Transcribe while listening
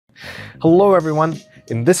Hello everyone!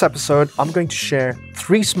 In this episode, I'm going to share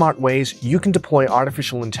 3 smart ways you can deploy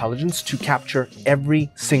artificial intelligence to capture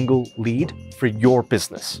every single lead for your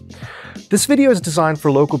business. This video is designed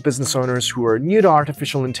for local business owners who are new to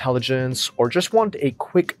artificial intelligence or just want a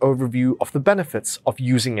quick overview of the benefits of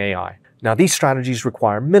using AI. Now, these strategies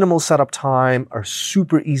require minimal setup time, are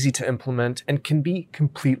super easy to implement, and can be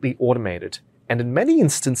completely automated. And in many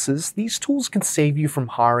instances, these tools can save you from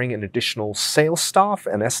hiring an additional sales staff,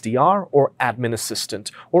 an SDR, or admin assistant,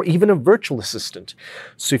 or even a virtual assistant.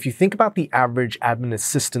 So if you think about the average admin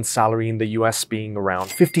assistant salary in the US being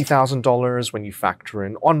around $50,000 when you factor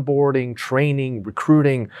in onboarding, training,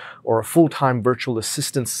 recruiting, or a full-time virtual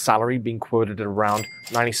assistant's salary being quoted at around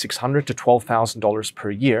 $9,600 to $12,000 per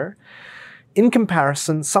year, in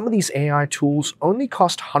comparison, some of these AI tools only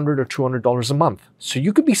cost $100 or $200 a month, so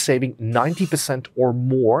you could be saving 90% or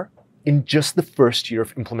more in just the first year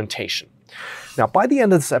of implementation. Now, by the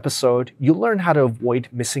end of this episode, you'll learn how to avoid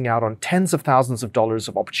missing out on tens of thousands of dollars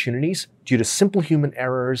of opportunities due to simple human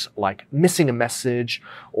errors like missing a message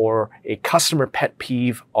or a customer pet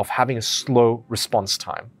peeve of having a slow response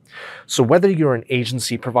time. So whether you're an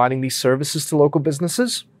agency providing these services to local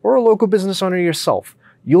businesses or a local business owner yourself,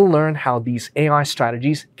 you'll learn how these AI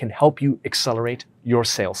strategies can help you accelerate your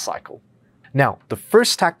sales cycle. Now, the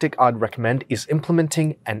first tactic I'd recommend is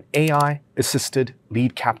implementing an AI-assisted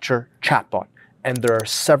lead capture chatbot. And there are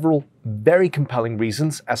several very compelling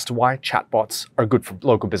reasons as to why chatbots are good for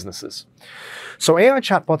local businesses. So AI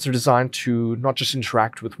chatbots are designed to not just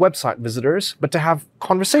interact with website visitors, but to have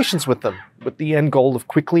conversations with them, with the end goal of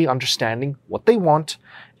quickly understanding what they want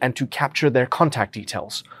and to capture their contact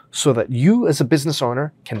details so that you as a business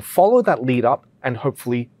owner can follow that lead up and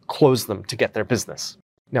hopefully close them to get their business.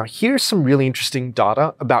 Now, here's some really interesting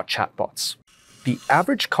data about chatbots. The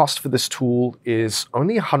average cost for this tool is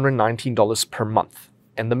only $119 per month.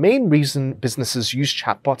 And the main reason businesses use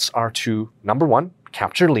chatbots are to, number 1,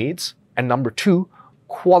 capture leads, and number 2,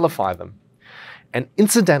 qualify them. And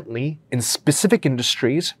incidentally, in specific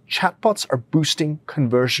industries, chatbots are boosting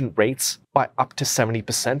conversion rates by up to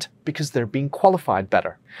 70% because they're being qualified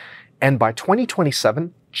better. And by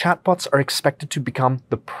 2027, chatbots are expected to become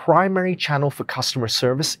the primary channel for customer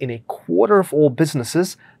service in a quarter of all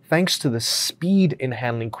businesses, thanks to the speed in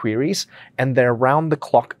handling queries and their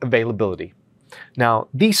round-the-clock availability. Now,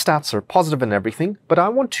 these stats are positive and everything, but I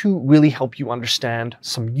want to really help you understand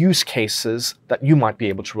some use cases that you might be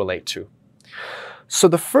able to relate to. So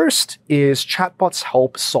the first is chatbots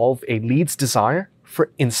help solve a lead's desire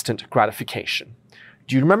for instant gratification.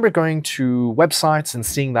 Do you remember going to websites and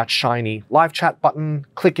seeing that shiny live chat button,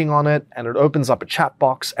 clicking on it, and it opens up a chat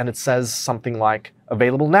box and it says something like,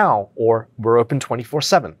 available now, or we're open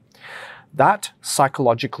 24/7? That,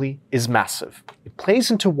 psychologically, is massive. It plays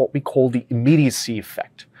into what we call the immediacy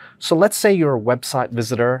effect. So let's say you're a website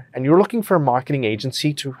visitor and you're looking for a marketing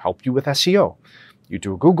agency to help you with SEO. You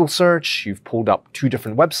do a Google search, you've pulled up 2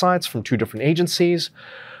 different websites from 2 different agencies.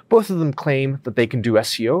 Both of them claim that they can do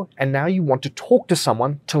SEO, and now you want to talk to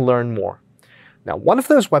someone to learn more. Now, one of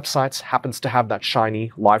those websites happens to have that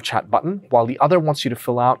shiny live chat button, while the other wants you to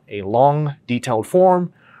fill out a long, detailed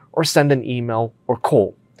form or send an email or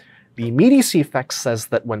call. The immediacy effect says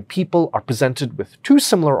that when people are presented with 2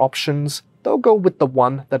 similar options, they'll go with the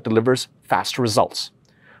one that delivers faster results.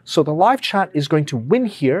 So the live chat is going to win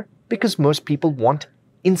here because most people want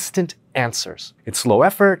instant answers. It's low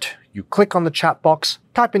effort, you click on the chat box,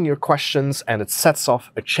 type in your questions, and it sets off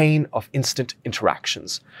a chain of instant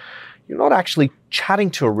interactions. You're not actually chatting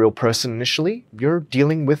to a real person initially, you're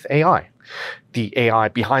dealing with AI. The AI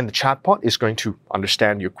behind the chatbot is going to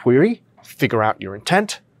understand your query, figure out your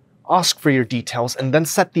intent, ask for your details, and then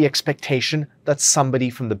set the expectation that somebody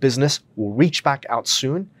from the business will reach back out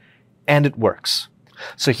soon, and it works.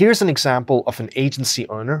 So here's an example of an agency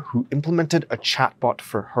owner who implemented a chatbot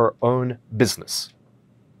for her own business.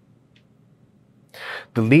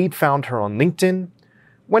 The lead found her on LinkedIn,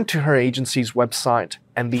 went to her agency's website,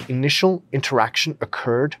 and the initial interaction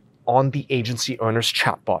occurred on the agency owner's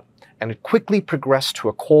chatbot. And it quickly progressed to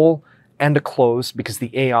a call and a close because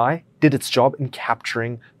the AI did its job in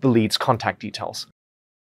capturing the lead's contact details.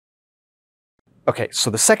 Okay, so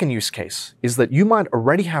the second use case is that you might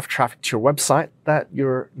already have traffic to your website that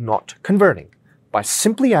you're not converting. By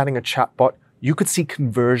simply adding a chatbot, you could see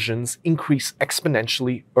conversions increase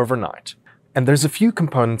exponentially overnight. And there's a few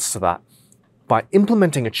components to that. By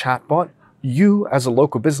implementing a chatbot, you as a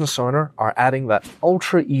local business owner are adding that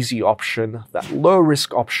ultra easy option, that low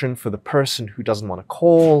risk option for the person who doesn't want to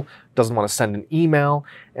call, doesn't want to send an email,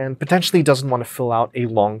 and potentially doesn't want to fill out a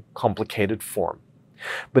long, complicated form.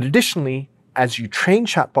 But additionally, as you train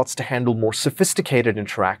chatbots to handle more sophisticated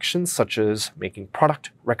interactions, such as making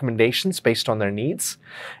product recommendations based on their needs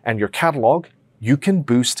and your catalog, you can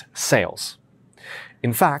boost sales.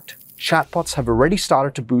 In fact, chatbots have already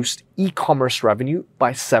started to boost e-commerce revenue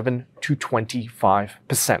by 7 to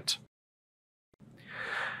 25%.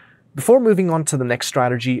 Before moving on to the next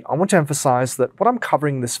strategy, I want to emphasize that what I'm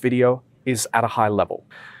covering in this video is at a high level.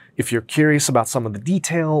 If you're curious about some of the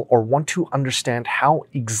detail or want to understand how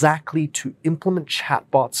exactly to implement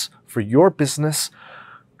chatbots for your business,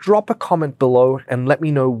 drop a comment below and let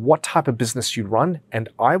me know what type of business you run, and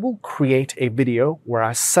I will create a video where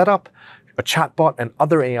I set up a chatbot and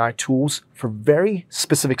other AI tools for very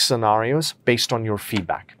specific scenarios based on your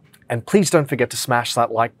feedback. And please don't forget to smash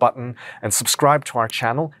that like button and subscribe to our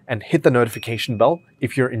channel and hit the notification bell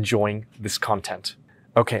if you're enjoying this content.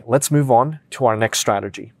 Okay, let's move on to our next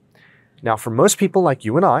strategy. Now, for most people like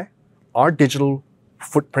you and I, our digital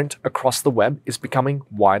footprint across the web is becoming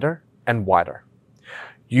wider and wider.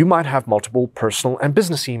 You might have multiple personal and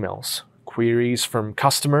business emails, queries from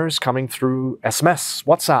customers coming through SMS,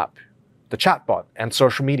 WhatsApp, the chatbot, and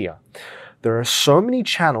social media. There are so many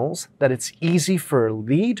channels that it's easy for a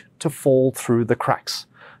lead to fall through the cracks.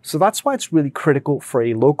 So that's why it's really critical for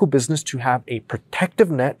a local business to have a protective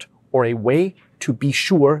net or a way to be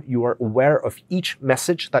sure you are aware of each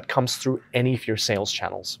message that comes through any of your sales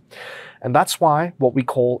channels. And that's why what we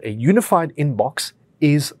call a unified inbox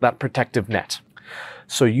is that protective net.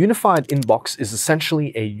 So unified inbox is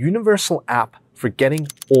essentially a universal app for getting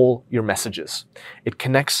all your messages. It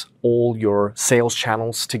connects all your sales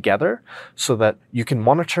channels together so that you can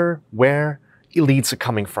monitor where leads are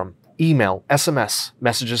coming from. Email, SMS,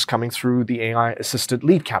 messages coming through the AI-assisted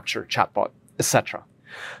lead capture chatbot, etc.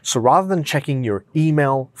 So rather than checking your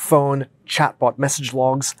email, phone, chatbot message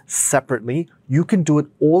logs separately, you can do it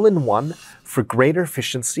all in one for greater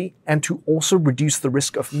efficiency and to also reduce the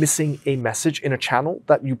risk of missing a message in a channel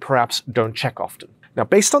that you perhaps don't check often. Now,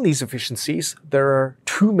 based on these efficiencies, there are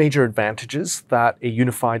two major advantages that a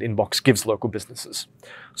unified inbox gives local businesses.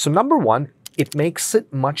 So number one, it makes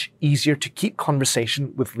it much easier to keep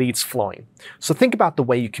conversation with leads flowing. So think about the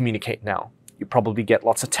way you communicate now. You probably get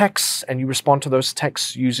lots of texts and you respond to those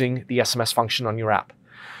texts using the SMS function on your app.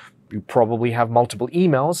 You probably have multiple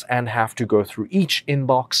emails and have to go through each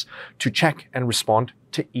inbox to check and respond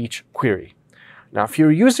to each query. Now, if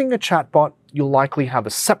you're using a chatbot, you'll likely have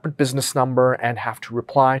a separate business number and have to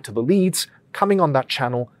reply to the leads coming on that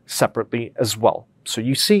channel separately as well. So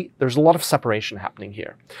you see, there's a lot of separation happening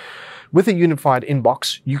here. With a unified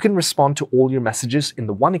inbox, you can respond to all your messages in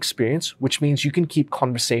the one experience, which means you can keep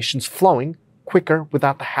conversations flowing quicker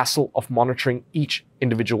without the hassle of monitoring each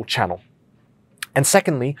individual channel. And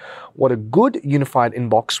secondly, what a good unified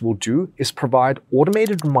inbox will do is provide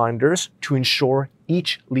automated reminders to ensure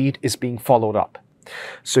each lead is being followed up.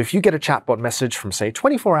 So if you get a chatbot message from, say,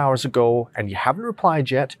 24 hours ago and you haven't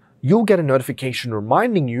replied yet, you'll get a notification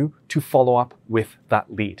reminding you to follow up with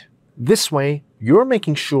that lead. This way, you're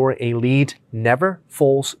making sure a lead never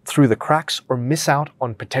falls through the cracks or miss out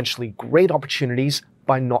on potentially great opportunities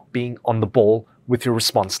by not being on the ball with your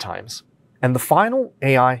response times. And the final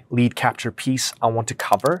AI lead capture piece I want to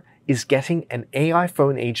cover is getting an AI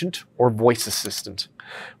phone agent or voice assistant.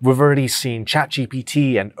 We've already seen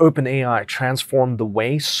ChatGPT and OpenAI transform the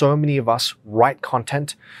way so many of us write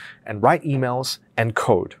content and write emails and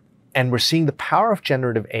code. And we're seeing the power of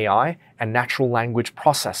generative AI and natural language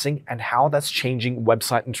processing and how that's changing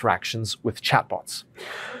website interactions with chatbots.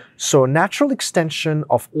 So a natural extension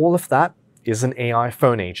of all of that is an AI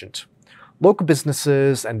phone agent. Local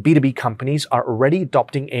businesses and B2B companies are already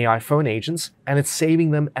adopting AI phone agents, and it's saving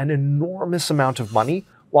them an enormous amount of money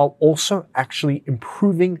while also actually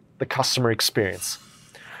improving the customer experience.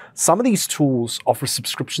 Some of these tools offer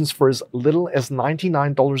subscriptions for as little as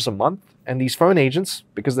 $99 a month, and these phone agents,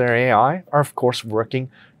 because they're AI, are of course working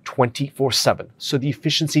 24/7, so the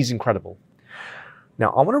efficiency is incredible. Now,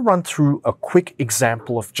 I want to run through a quick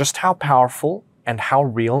example of just how powerful and how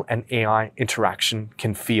real an AI interaction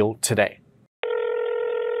can feel today.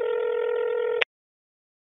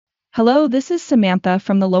 Hello, this is Samantha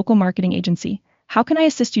from the local marketing agency. How can I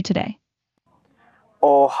assist you today?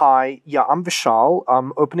 Oh, hi. Yeah, I'm Vishal.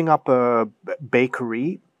 I'm opening up a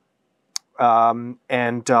bakery, and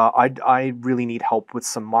I really need help with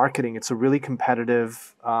some marketing. It's a really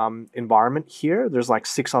competitive environment here. There's like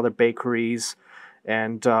 6 other bakeries,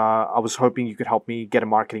 and I was hoping you could help me get a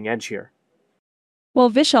marketing edge here. Well,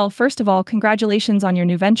 Vishal, first of all, congratulations on your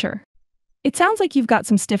new venture. It sounds like you've got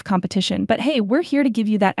some stiff competition, but hey, we're here to give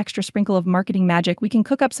you that extra sprinkle of marketing magic. We can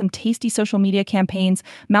cook up some tasty social media campaigns,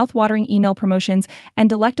 mouth-watering email promotions, and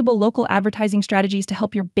delectable local advertising strategies to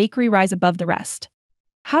help your bakery rise above the rest.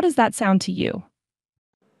 How does that sound to you?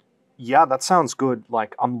 Yeah, that sounds good.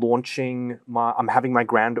 Like I'm having my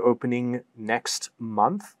grand opening next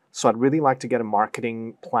month. So I'd really like to get a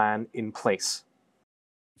marketing plan in place.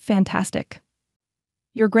 Fantastic.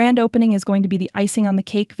 Your grand opening is going to be the icing on the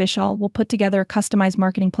cake, Vishal. We'll put together a customized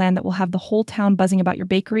marketing plan that will have the whole town buzzing about your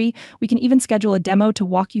bakery. We can even schedule a demo to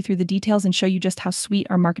walk you through the details and show you just how sweet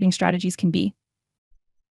our marketing strategies can be.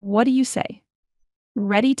 What do you say?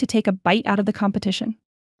 Ready to take a bite out of the competition?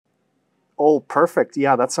 Oh, perfect.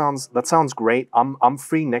 Yeah, that sounds great. I'm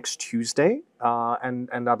free next Tuesday, and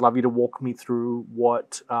I'd love you to walk me through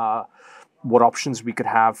what options we could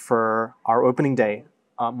have for our opening day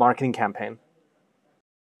marketing campaign.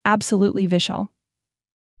 Absolutely, Vishal.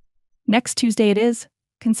 Next Tuesday it is.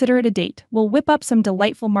 Consider it a date. We'll whip up some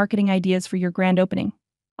delightful marketing ideas for your grand opening.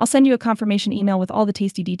 I'll send you a confirmation email with all the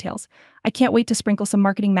tasty details. I can't wait to sprinkle some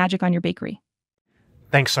marketing magic on your bakery.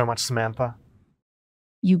 Thanks so much, Samantha.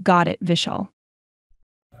 You got it, Vishal.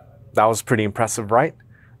 That was pretty impressive, right?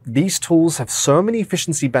 These tools have so many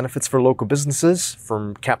efficiency benefits for local businesses,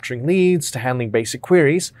 from capturing leads to handling basic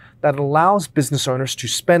queries, that it allows business owners to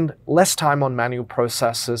spend less time on manual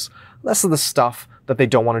processes, less of the stuff that they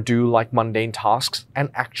don't want to do like mundane tasks, and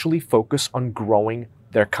actually focus on growing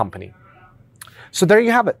their company. So there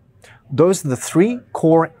you have it. Those are the 3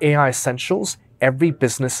 core AI essentials every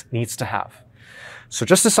business needs to have. So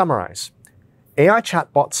just to summarize, AI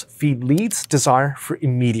chatbots feed leads' desire for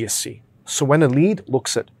immediacy. So when a lead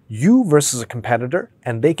looks at you versus a competitor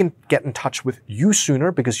and they can get in touch with you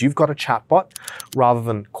sooner because you've got a chatbot rather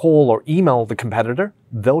than call or email the competitor,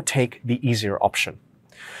 they'll take the easier option.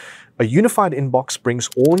 A unified inbox brings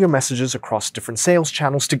all your messages across different sales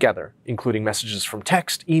channels together, including messages from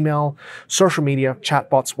text, email, social media,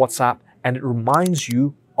 chatbots, WhatsApp, and it reminds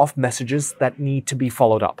you of messages that need to be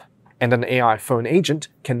followed up. And an AI phone agent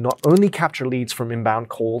can not only capture leads from inbound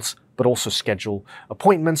calls, but also schedule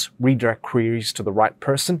appointments, redirect queries to the right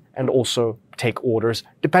person, and also take orders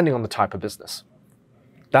depending on the type of business.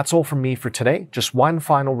 That's all from me for today. Just one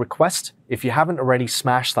final request. If you haven't already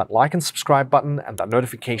smashed that like and subscribe button and that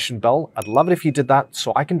notification bell, I'd love it if you did that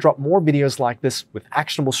so I can drop more videos like this with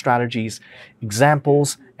actionable strategies,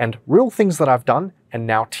 examples, and real things that I've done and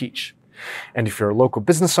now teach. And if you're a local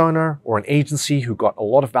business owner or an agency who got a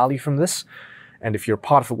lot of value from this, and if you're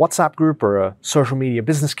part of a WhatsApp group or a social media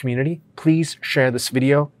business community, please share this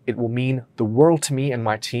video. It will mean the world to me and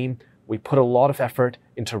my team. We put a lot of effort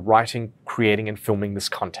into writing, creating, and filming this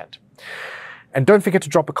content. And don't forget to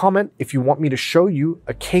drop a comment if you want me to show you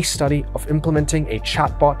a case study of implementing a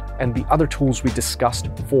chatbot and the other tools we discussed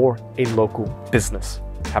for a local business.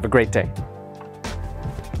 Have a great day.